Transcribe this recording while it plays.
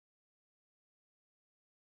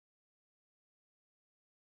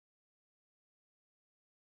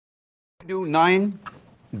Do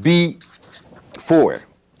 9b4.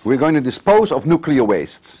 We're going to dispose of nuclear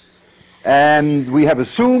waste. And we have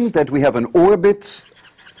assumed that we have an orbit,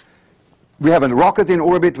 we have a rocket in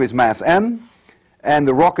orbit with mass m, and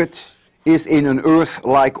the rocket is in an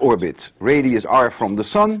Earth-like orbit, radius r from the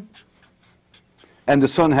Sun, and the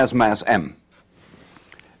Sun has mass m.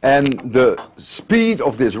 And the speed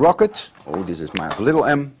of this rocket, oh, this is mass little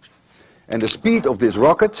m, and the speed of this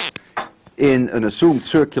rocket in an assumed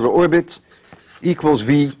circular orbit equals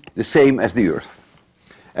v, the same as the Earth.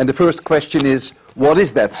 And the first question is, what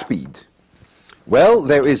is that speed? Well,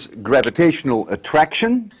 there is gravitational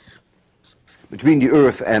attraction between the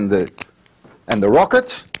Earth and the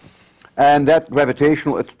rocket, and that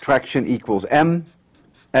gravitational attraction equals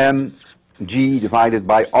mg divided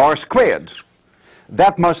by r squared.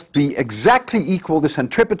 That must be exactly equal the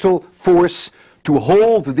centripetal force to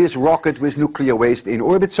hold this rocket with nuclear waste in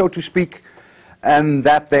orbit, so to speak, and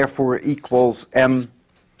that therefore equals m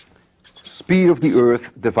speed of the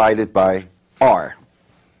Earth divided by r.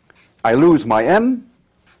 I lose my m,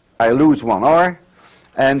 I lose 1r,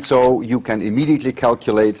 and so you can immediately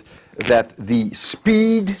calculate that the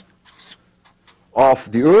speed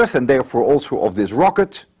of the Earth, and therefore also of this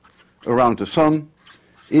rocket around the Sun,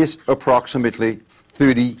 is approximately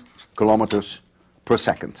 30 kilometers per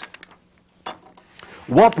second.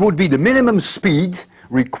 What would be the minimum speed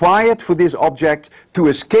required for this object to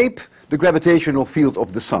escape the gravitational field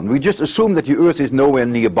of the Sun? We just assume that the Earth is nowhere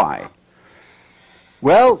nearby.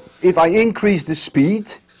 Well, if I increase the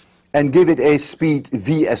speed and give it a speed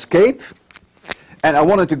v escape, and I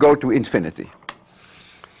want it to go to infinity,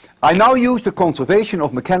 I now use the conservation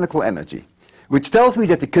of mechanical energy, which tells me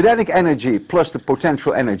that the kinetic energy plus the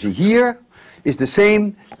potential energy here is the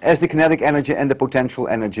same as the kinetic energy and the potential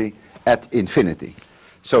energy at infinity.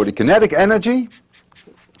 So the kinetic energy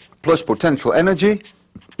plus potential energy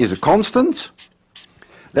is a constant.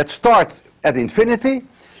 Let's start at infinity.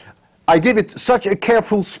 I give it such a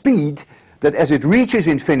careful speed that as it reaches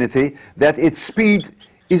infinity, that its speed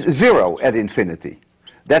is 0 at infinity.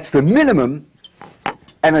 That's the minimum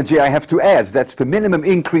energy I have to add. That's the minimum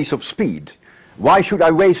increase of speed. Why should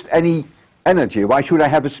I waste any energy? Why should I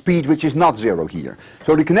have a speed which is not 0 here?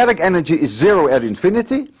 So the kinetic energy is 0 at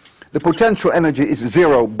infinity. The potential energy is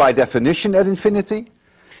 0 by definition at infinity.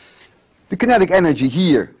 The kinetic energy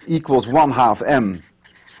here equals 1/2 m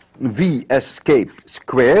v escape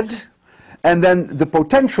squared. And then the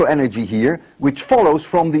potential energy here, which follows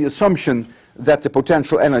from the assumption that the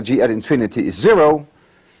potential energy at infinity is 0,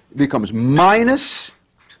 becomes minus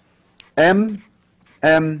mg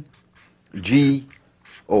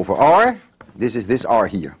over r. This is this r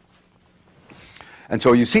here. And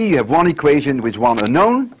so you see you have one equation with one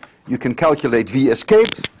unknown. You can calculate v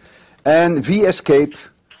escape, and v escape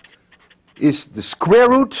is the square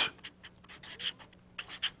root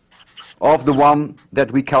of the one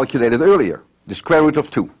that we calculated earlier, the square root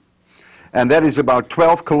of 2. And that is about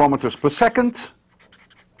 12 kilometers per second.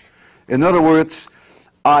 In other words,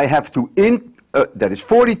 I have to that is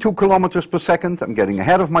 42 kilometers per second. I'm getting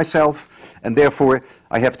ahead of myself, and therefore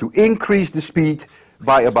I have to increase the speed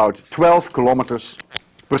by about 12 kilometers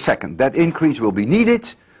per second. That increase will be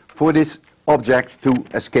needed for this object to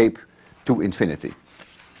escape to infinity.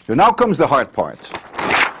 So now comes the hard part.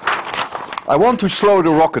 I want to slow the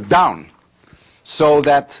rocket down so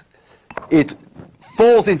that it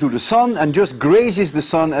falls into the Sun and just grazes the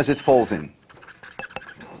Sun as it falls in.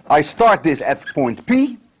 I start this at point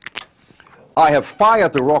P. I have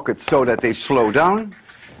fired the rockets so that they slow down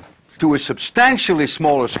to a substantially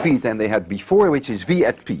smaller speed than they had before, which is v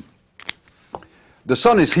at P. The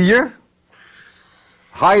Sun is here,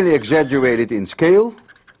 highly exaggerated in scale.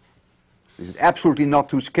 This is absolutely not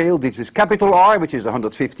to scale. This is capital R, which is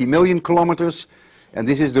 150 million kilometers, and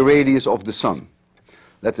this is the radius of the Sun.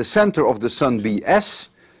 Let the center of the Sun be S,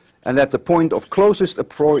 and let the point of closest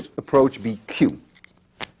approach be Q.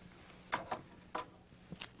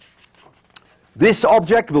 This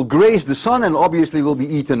object will graze the Sun and obviously will be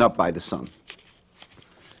eaten up by the Sun.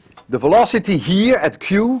 The velocity here at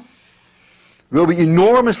Q will be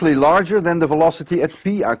enormously larger than the velocity at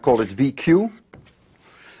P. I call it VQ.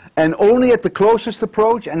 And only at the closest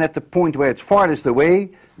approach and at the point where it's farthest away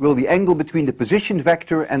will the angle between the position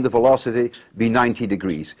vector and the velocity be 90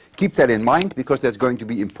 degrees. Keep that in mind because that's going to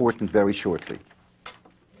be important very shortly.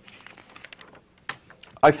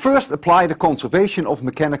 I first apply the conservation of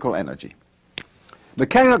mechanical energy.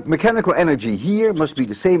 Mechanical energy here must be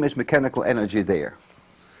the same as mechanical energy there.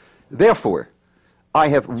 Therefore, I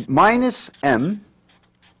have minus mg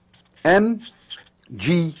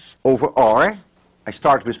over r. I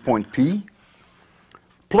start with point P,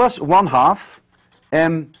 plus 1/2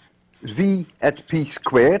 V at P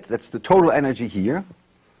squared, that's the total energy here,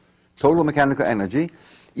 total mechanical energy,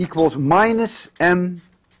 equals minus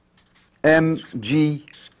mg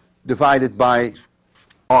divided by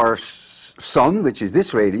r sun, which is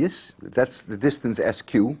this radius, that's the distance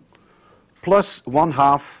SQ, plus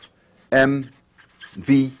 1/2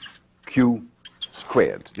 mvq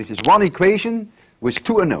squared. This is one equation with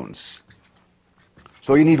two unknowns.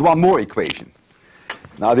 So you need one more equation.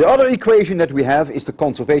 Now the other equation that we have is the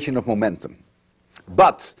conservation of momentum.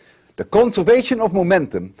 But the conservation of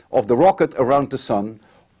momentum of the rocket around the sun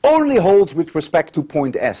only holds with respect to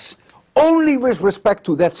point S. Only with respect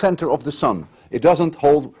to that center of the sun. It doesn't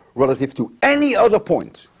hold relative to any other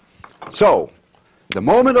point. So, the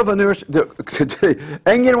moment of inertia, the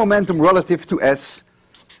angular momentum relative to S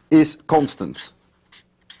is constant.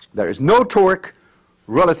 There is no torque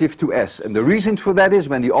relative to S. And the reason for that is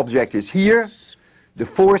when the object is here, the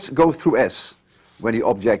force goes through S. When the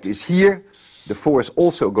object is here, the force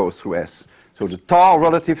also goes through S. So the tau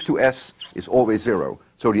relative to S is always 0.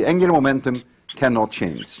 So the angular momentum cannot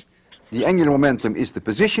change. The angular momentum is the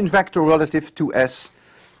position vector relative to S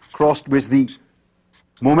crossed with the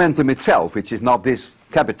momentum itself, which is not this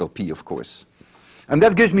capital P, of course. And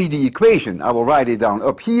that gives me the equation. I will write it down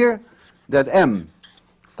up here, that m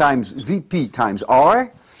times Vp times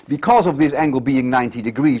r, because of this angle being 90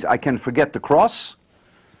 degrees, I can forget the cross,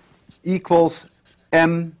 equals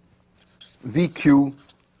m Vq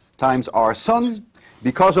times r sun.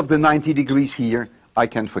 Because of the 90 degrees here, I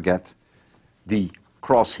can forget the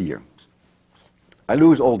cross here. I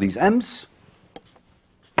lose all these m's.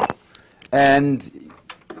 And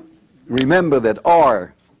remember that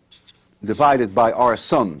r divided by r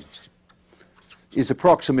sun is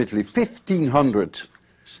approximately 1500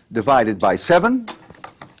 divided by 7,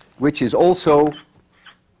 which is also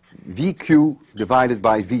Vq divided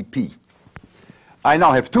by Vp. I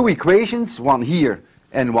now have two equations, one here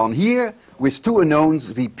and one here, with two unknowns,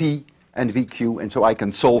 Vp and Vq, and so I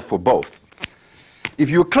can solve for both. If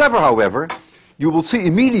you're clever, however, you will see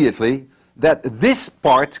immediately that this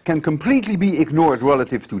part can completely be ignored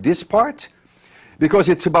relative to this part, because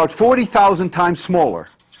it's about 40,000 times smaller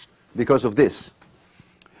because of this.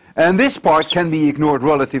 And this part can be ignored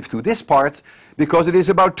relative to this part because it is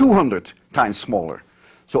about 200 times smaller.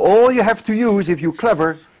 So all you have to use, if you're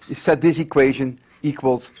clever, is set this equation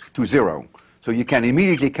equals to 0. So you can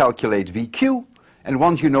immediately calculate Vq, and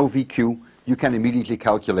once you know Vq, you can immediately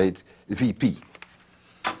calculate Vp.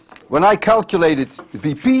 When I calculated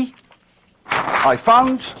Vp, I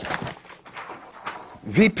found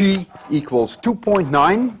Vp equals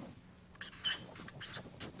 2.9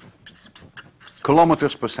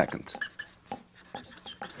 kilometers per second.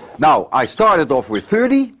 Now, I started off with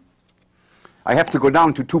 30. I have to go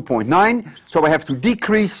down to 2.9, so I have to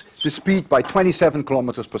decrease the speed by 27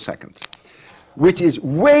 kilometers per second, which is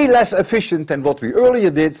way less efficient than what we earlier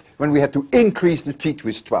did when we had to increase the speed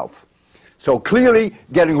with 12. So clearly,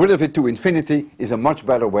 getting rid of it to infinity is a much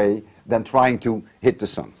better way than trying to hit the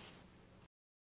sun.